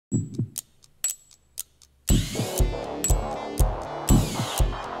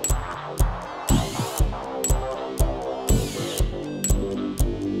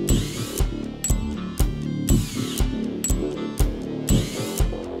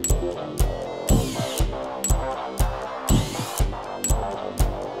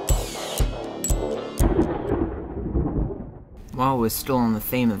while we're still on the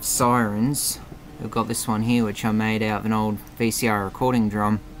theme of sirens, we've got this one here which I made out of an old VCR recording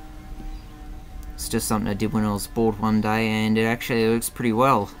drum. It's just something I did when I was bored one day, and it actually works pretty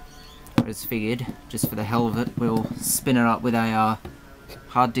well. I just figured, just for the hell of it, we'll spin it up with a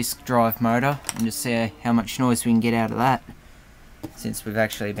hard disk drive motor and just see how much noise we can get out of that, since we've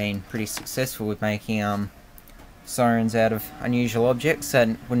actually been pretty successful with making sirens out of unusual objects that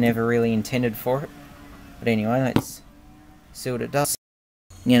were never really intended for it. But anyway, let's see what it does.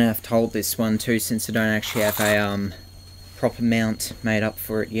 I'm gonna have to hold this one too, since I don't actually have a proper mount made up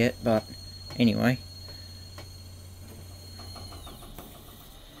for it yet, but anyway.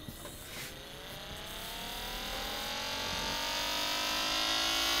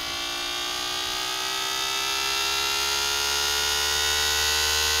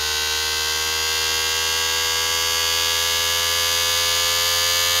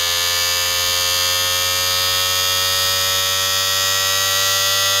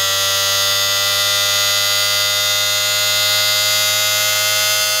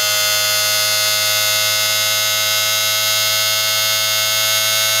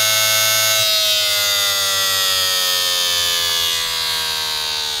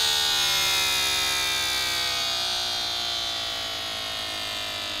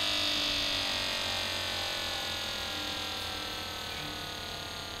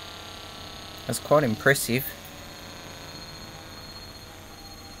 That's quite impressive.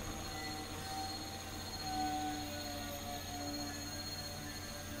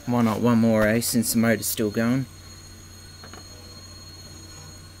 Why not one more, eh, since the motor's still going?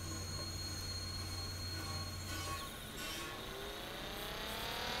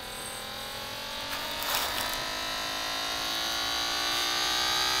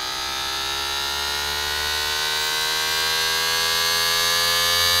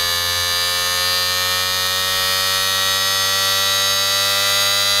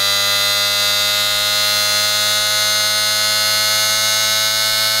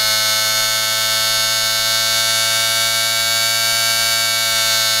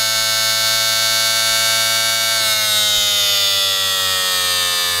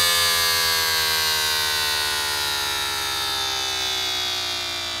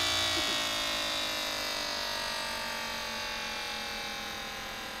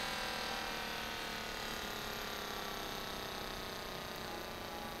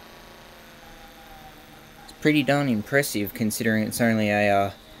 Pretty darn impressive, considering it's only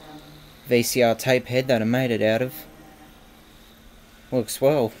a VCR tape head that I made it out of. Works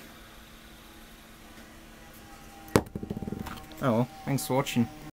well. Oh well, thanks for watching.